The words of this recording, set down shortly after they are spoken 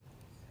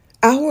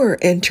Our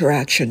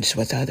interactions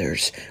with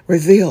others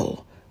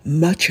reveal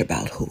much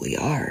about who we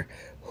are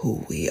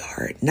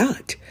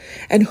not,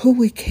 and who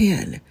we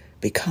can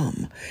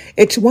become.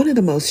 It's one of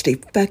the most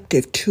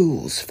effective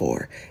tools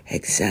for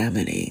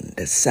examining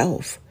the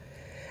self,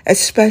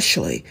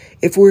 especially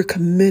if we're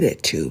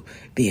committed to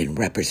being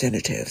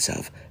representatives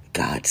of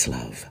God's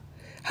love.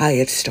 Hi,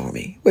 it's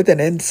Stormy with an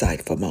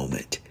insightful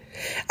moment.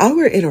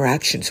 Our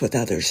interactions with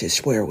others is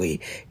where we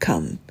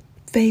come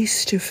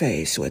face to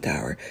face with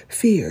our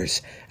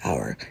fears,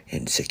 our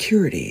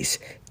insecurities,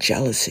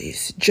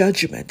 jealousies,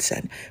 judgments,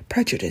 and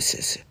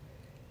prejudices.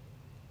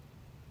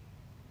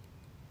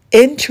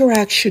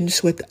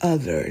 Interactions with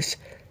others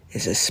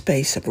is a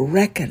space of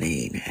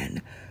reckoning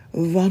and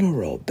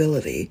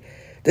vulnerability,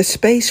 the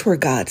space where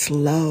God's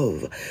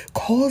love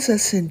calls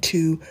us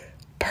into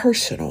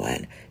personal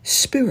and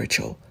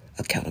spiritual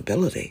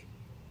accountability,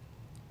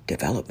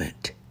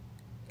 development.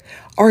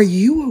 Are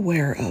you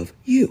aware of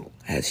you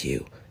as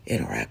you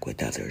interact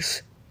with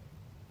others?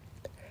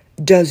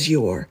 Does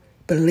your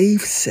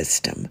belief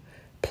system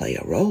play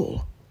a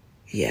role?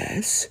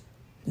 Yes?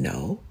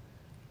 No?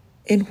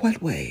 In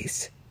what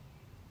ways?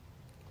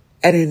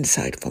 An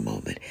insightful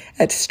moment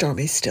at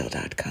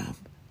stormystill.com.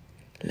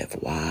 Live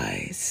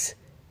wise,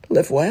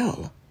 live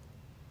well,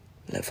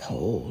 live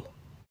whole.